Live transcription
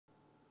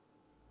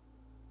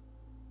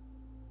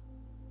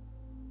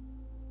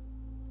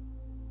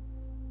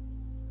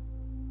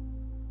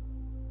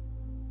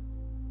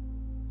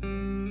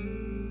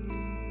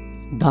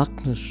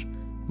Darkness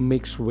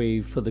makes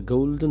way for the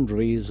golden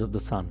rays of the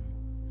sun,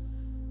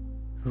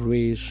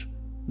 rays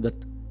that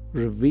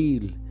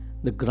reveal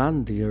the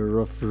grandeur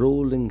of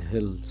rolling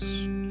hills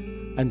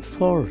and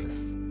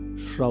forests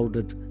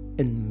shrouded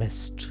in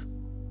mist.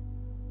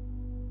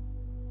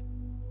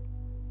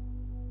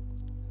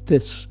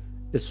 This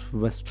is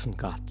Western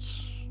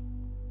Ghats.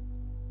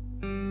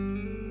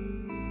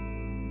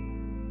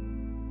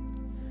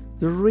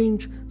 The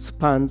range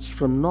spans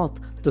from north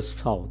to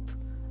south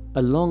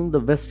along the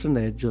western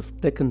edge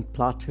of Deccan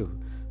Plateau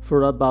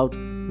for about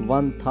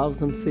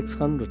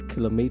 1,600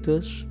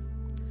 kilometers.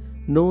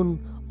 Known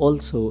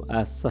also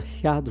as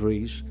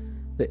Sahyadris,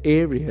 the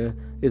area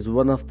is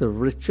one of the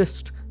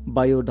richest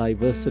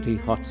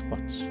biodiversity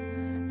hotspots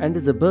and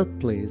is a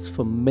birthplace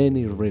for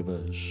many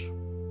rivers.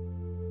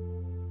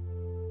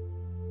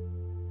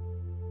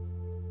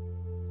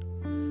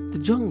 The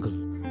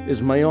jungle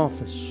is my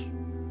office.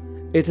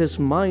 It is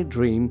my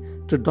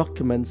dream to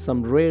document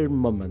some rare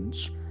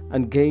moments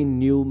and gain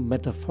new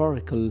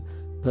metaphorical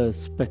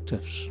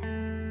perspectives.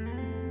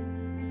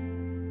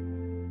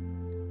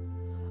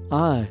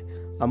 I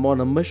am on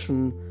a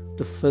mission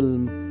to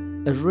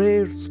film a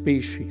rare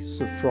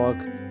species of frog,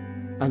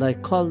 and I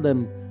call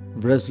them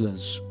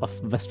wrestlers of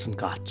Western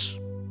Ghats.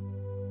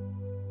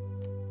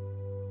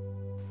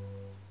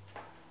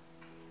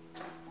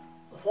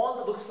 Of all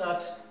the books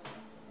that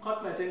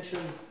caught my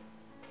attention,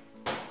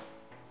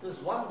 there's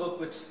one book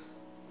which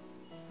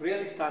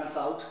really stands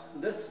out.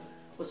 This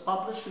was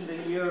published in the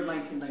year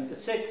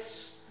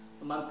 1996,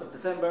 the month of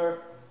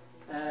December,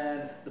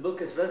 and the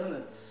book is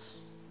Resonance.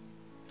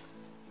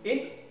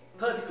 In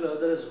particular,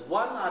 there is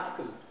one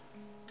article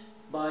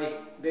by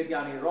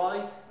Devyani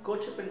Roy,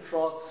 Courtship in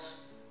Frogs,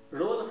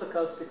 Role of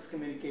Acoustics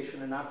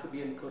Communication in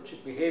Amphibian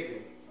Courtship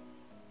Behavior.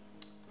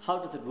 How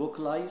does it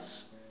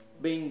vocalize?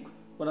 Being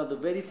one of the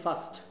very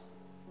first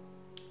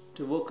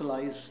to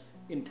vocalize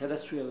in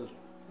terrestrial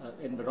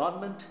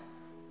environment,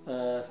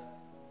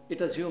 it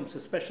assumes a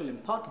special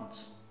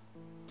importance.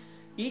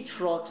 Each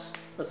frogs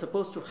are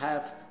supposed to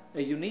have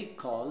a unique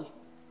call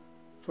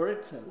for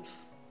itself,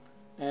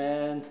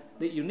 and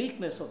the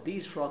uniqueness of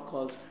these frog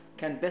calls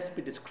can best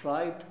be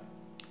described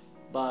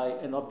by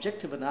an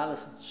objective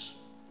analysis,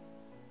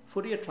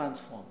 Fourier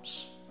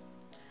transforms.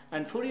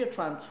 And Fourier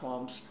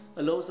transforms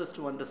allows us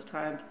to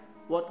understand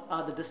what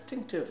are the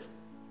distinctive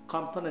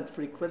component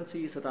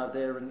frequencies that are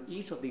there in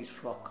each of these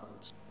frog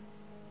calls.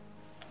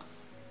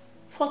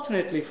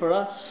 Fortunately for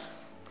us,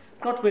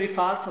 not very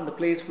far from the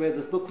place where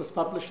this book was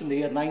published in the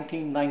year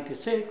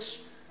 1996,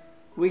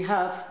 we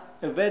have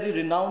a very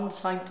renowned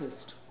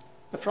scientist,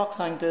 a frog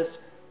scientist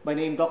by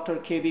name Dr.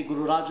 K.V.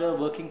 Gururaja,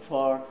 working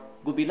for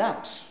Gubi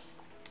Labs.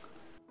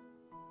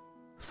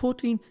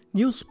 14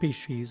 new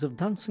species of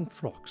dancing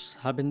frogs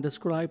have been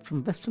described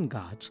from Western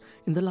Ghats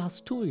in the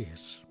last 2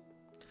 years.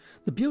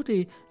 The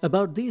beauty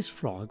about these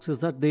frogs is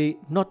that they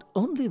not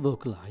only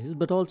vocalize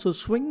but also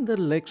swing their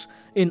legs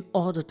in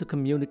order to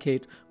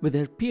communicate with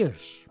their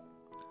peers,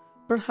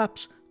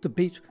 perhaps to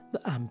beat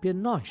the ambient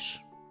noise.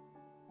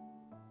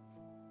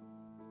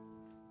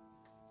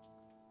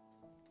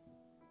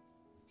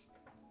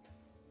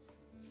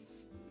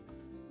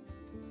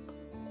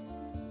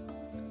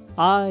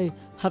 I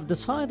have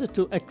decided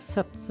to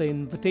accept the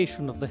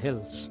invitation of the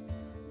hills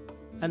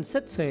and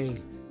set sail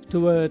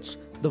towards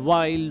the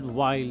wild,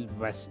 wild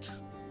west.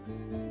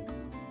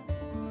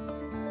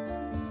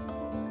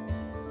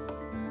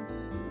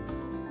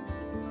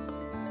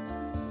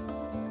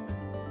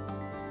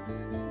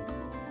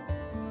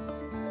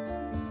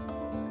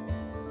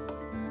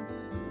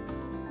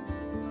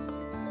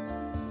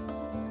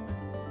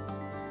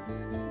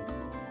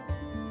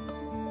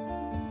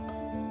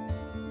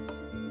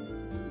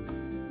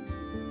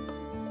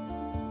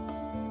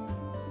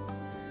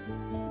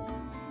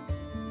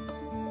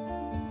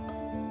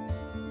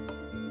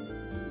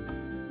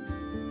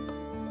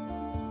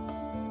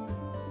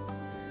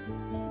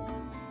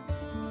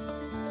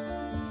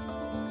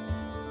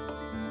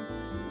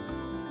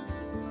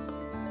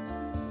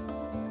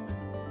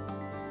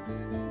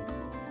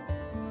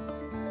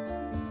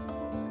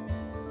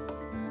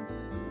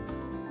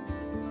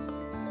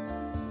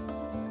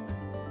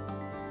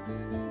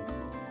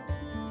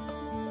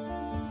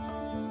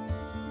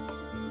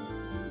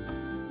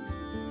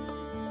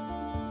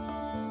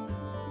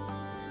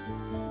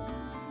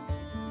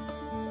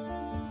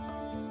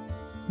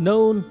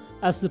 Known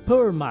as the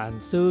Poor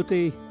Man's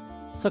City,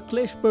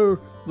 Sakleshpur,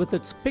 with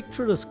its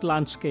picturesque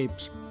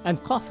landscapes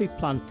and coffee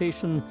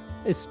plantation,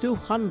 is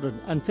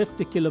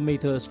 250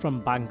 kilometers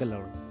from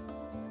Bangalore,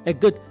 a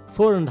good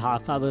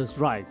 4.5 hours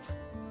drive.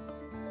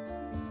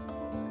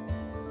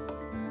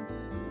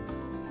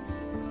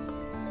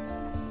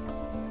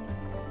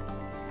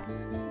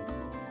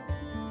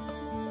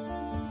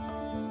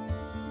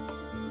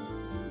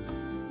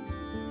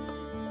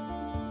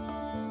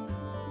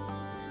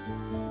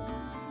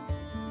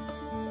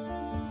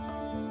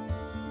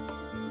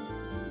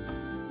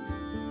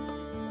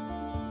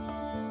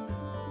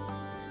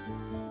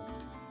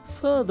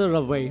 Further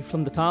away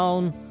from the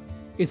town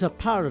is a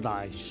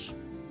paradise.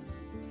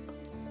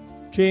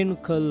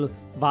 Chenukal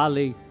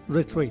Valley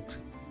retreat.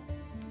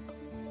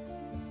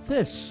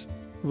 This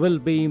will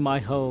be my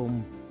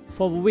home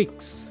for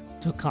weeks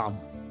to come.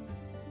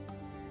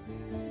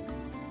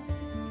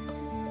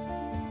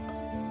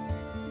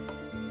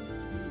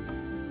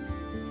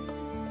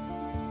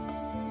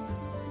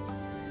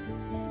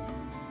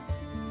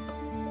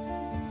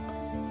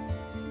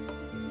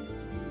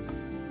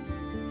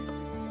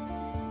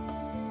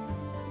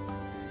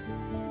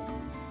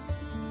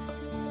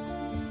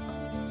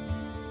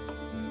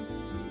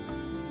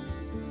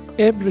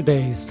 Every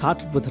day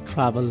started with a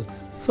travel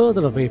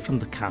further away from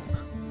the camp.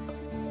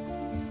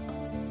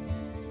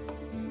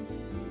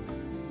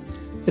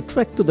 A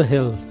trek to the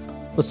hill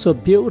was so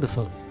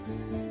beautiful.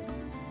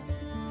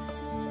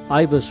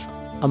 I was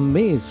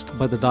amazed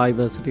by the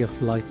diversity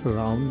of life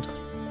around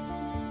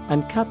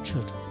and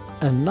captured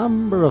a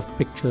number of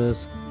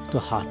pictures to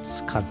heart's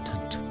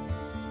content.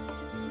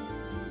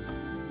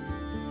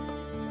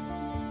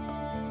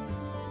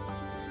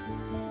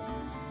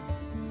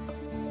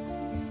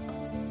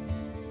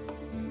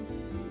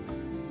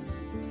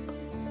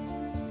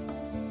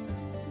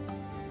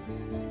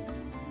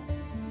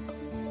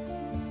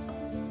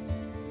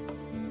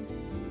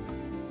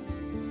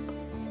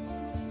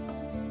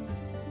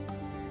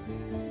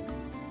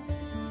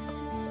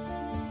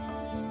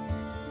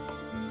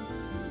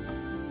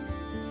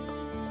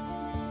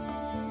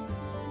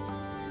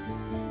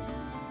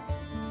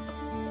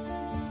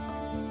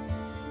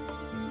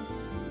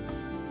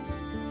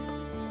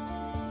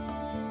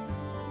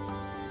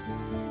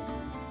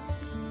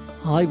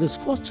 I was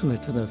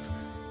fortunate enough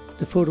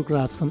to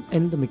photograph some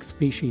endemic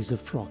species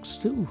of frogs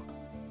too.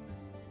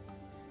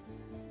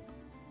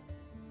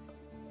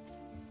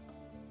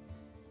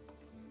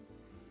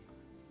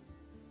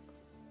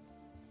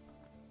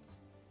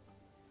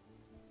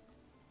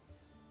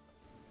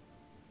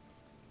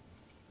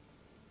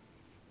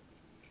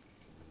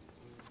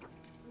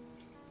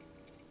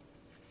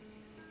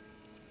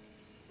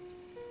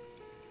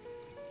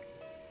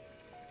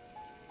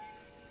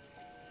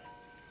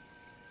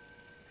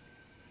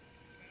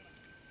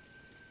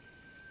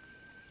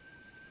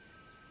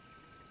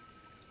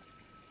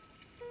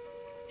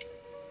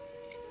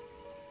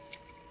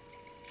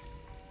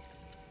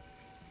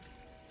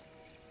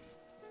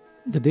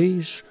 The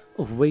days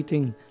of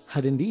waiting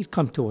had indeed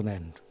come to an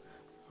end.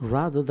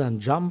 Rather than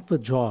jump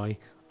with joy,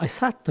 I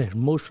sat there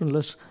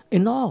motionless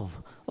in awe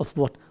of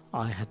what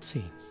I had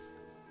seen.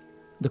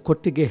 The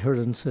Kottige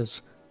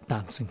Heron's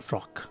dancing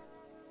frog.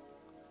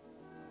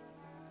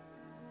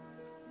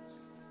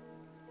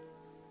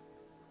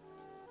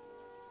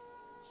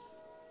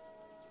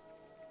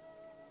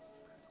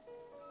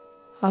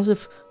 As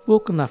if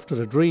woken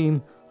after a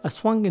dream, I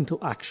swung into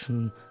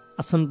action,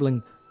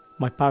 assembling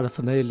my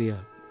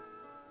paraphernalia,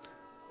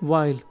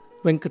 while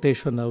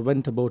Venkateshwara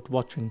went about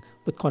watching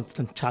with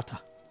constant chatter.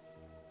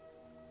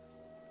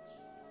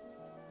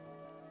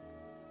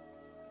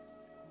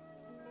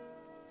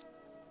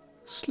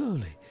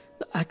 Slowly,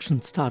 the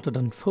action started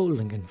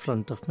unfolding in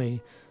front of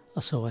me,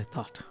 or so I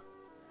thought.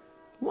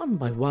 One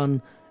by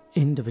one,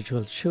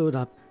 individuals showed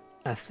up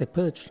as they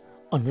perched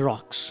on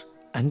rocks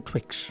and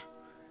twigs.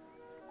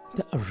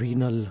 The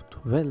arena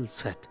looked well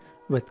set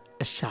with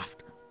a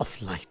shaft of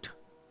light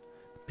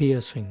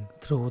piercing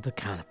through the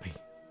canopy.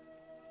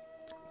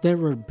 There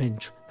were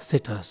bench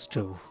sitters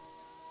too.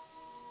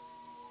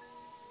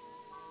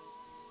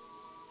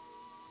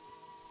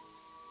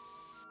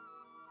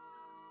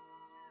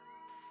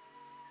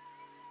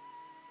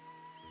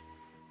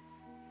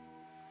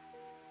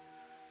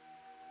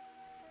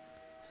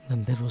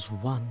 And then there was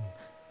one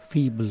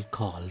feeble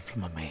call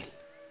from a male.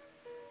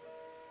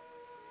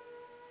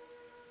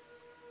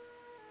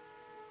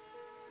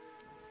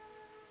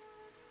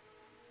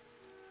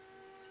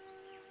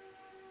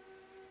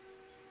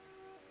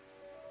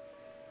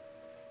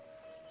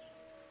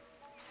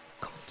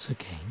 Calls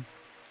again.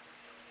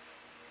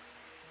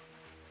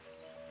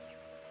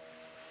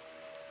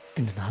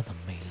 And another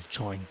male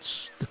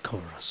joins the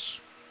chorus.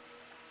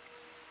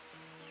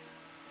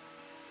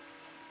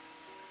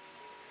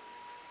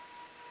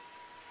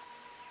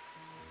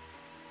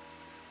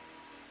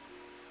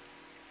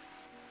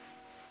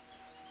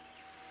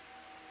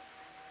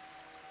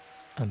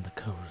 And the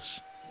chorus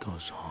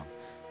goes on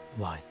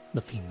while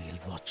the female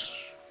watches.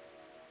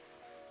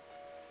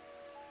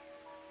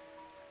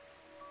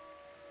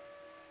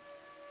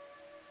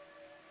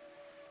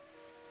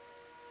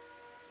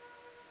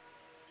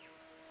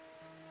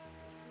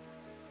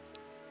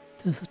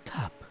 There's a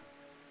tap.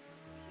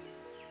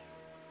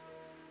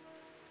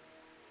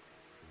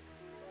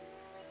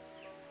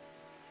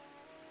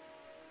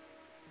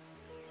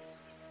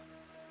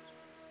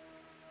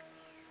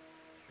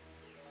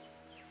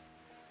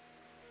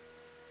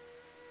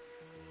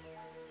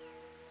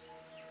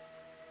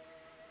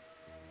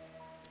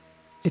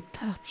 It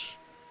taps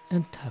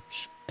and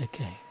taps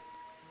again.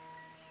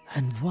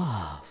 And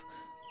wow,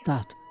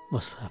 that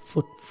was her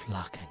foot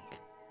flagging.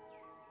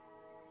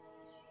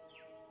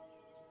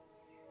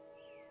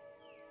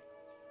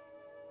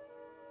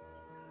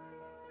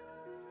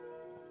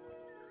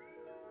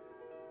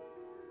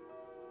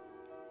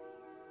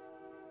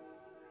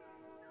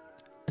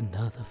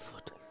 other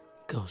foot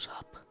goes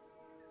up.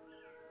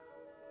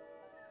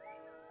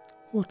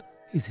 What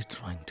is he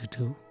trying to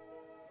do?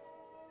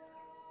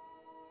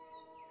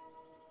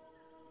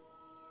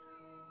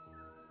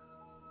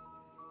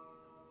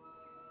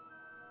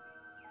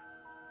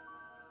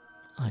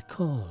 I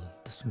call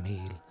this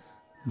meal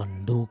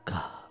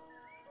Manduka.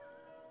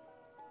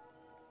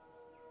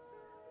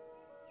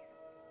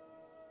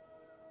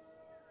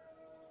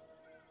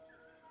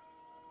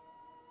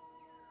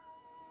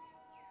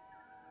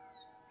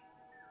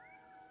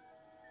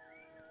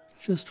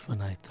 Just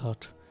when I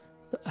thought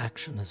the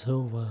action is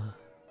over,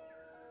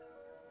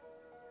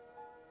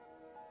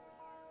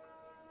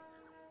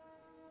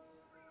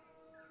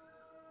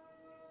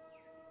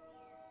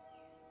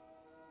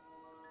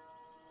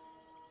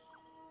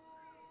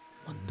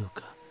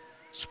 Manduka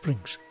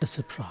springs a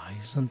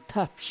surprise and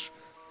taps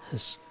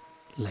his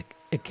leg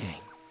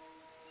again.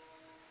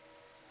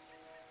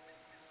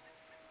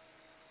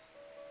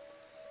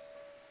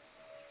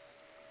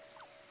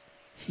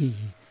 He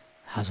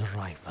has a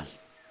rival.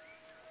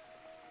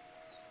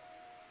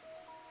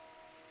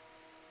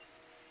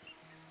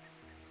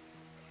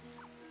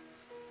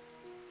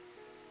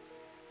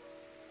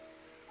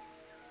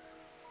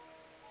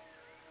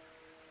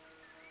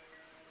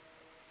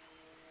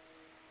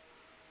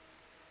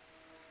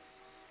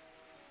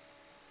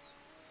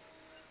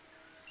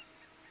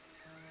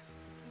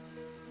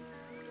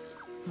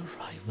 The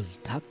rival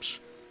taps.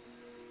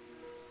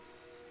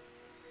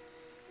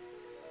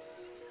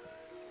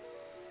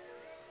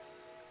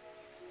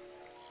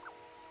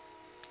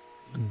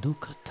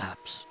 Manduka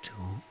taps too.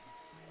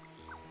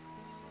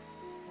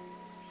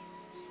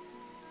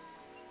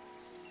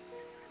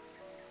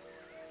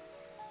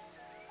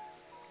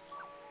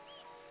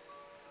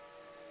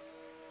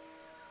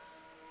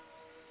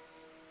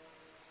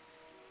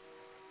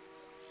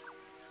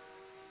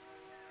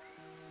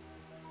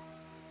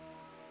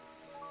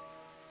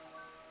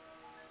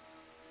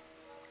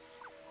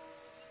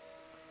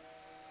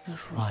 The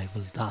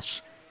rival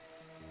does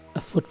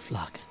a foot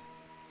flagging,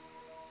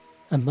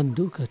 and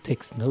Manduka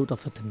takes note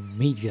of it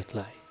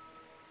immediately.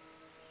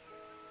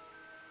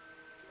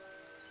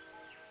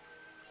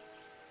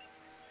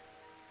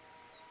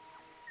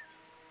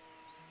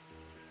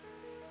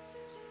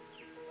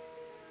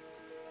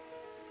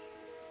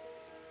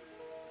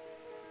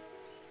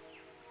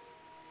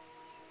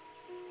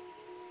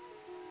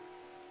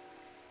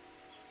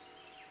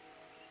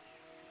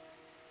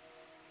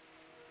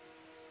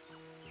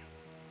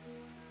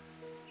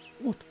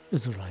 What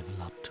is the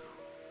rival up to?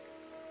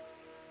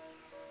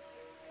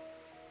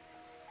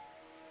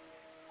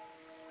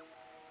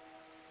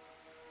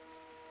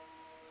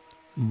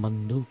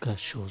 Manduka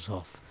shows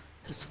off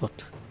his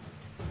foot.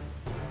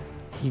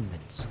 He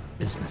means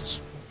business.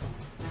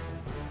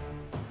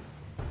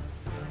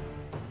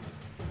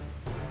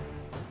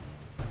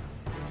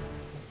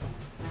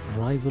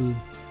 Rival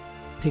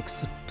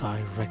takes it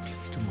directly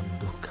to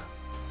Manduka.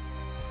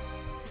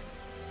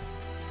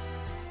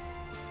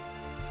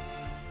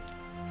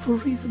 For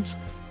reasons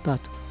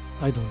that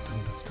I don't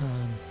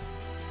understand,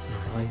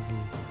 the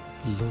rival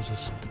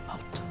loses the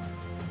bout.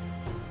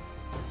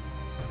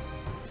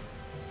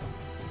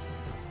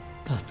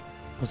 That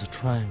was a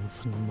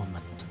triumphant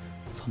moment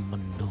for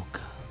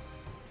Manduka.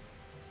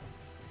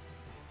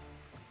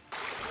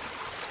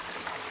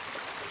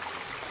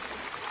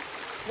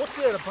 What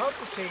we are about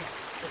to see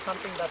is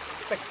something that's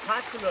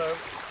spectacular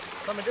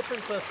from a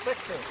different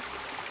perspective.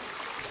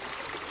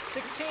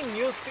 16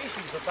 new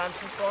species of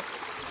dancing frogs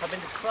have been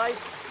described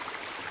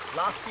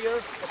last year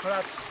or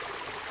perhaps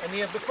a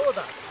year before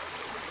that.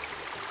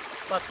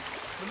 But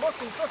the most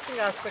interesting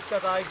aspect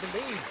that I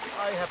believe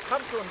I have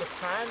come to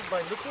understand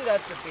by looking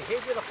at the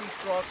behavior of these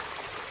frogs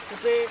is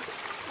they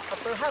are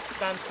perhaps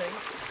dancing,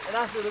 and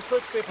as the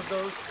research paper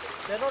goes,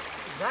 they're not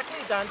exactly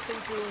dancing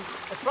to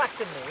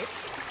attract a mate,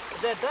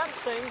 they're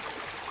dancing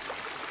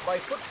by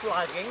foot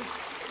flagging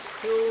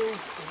to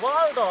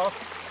ward off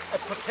a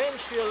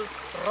potential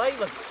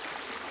rival.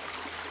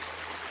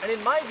 And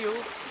in my view,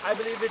 I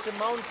believe it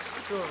amounts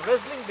to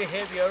wrestling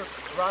behavior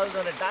rather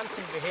than a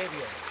dancing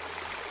behavior.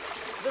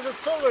 This is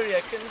so very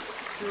akin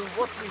to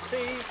what we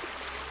see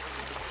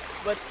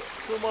with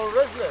sumo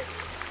wrestlers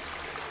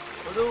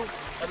who do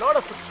a lot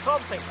of foot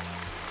stomping.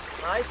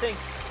 I think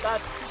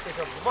that is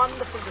a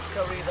wonderful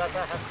discovery that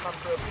I have come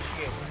to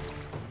appreciate.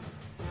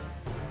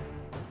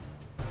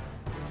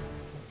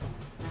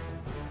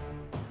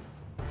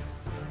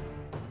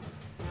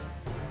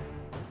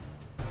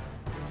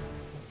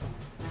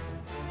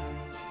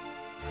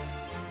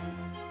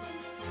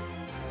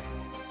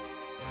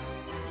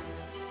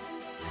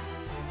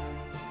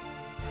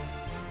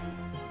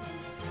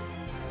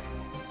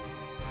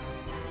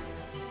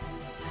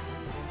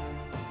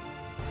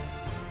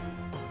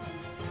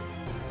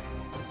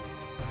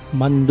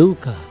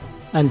 Manduka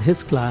and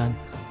his clan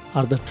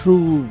are the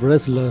true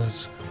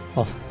wrestlers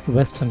of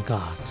Western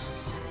Ghats.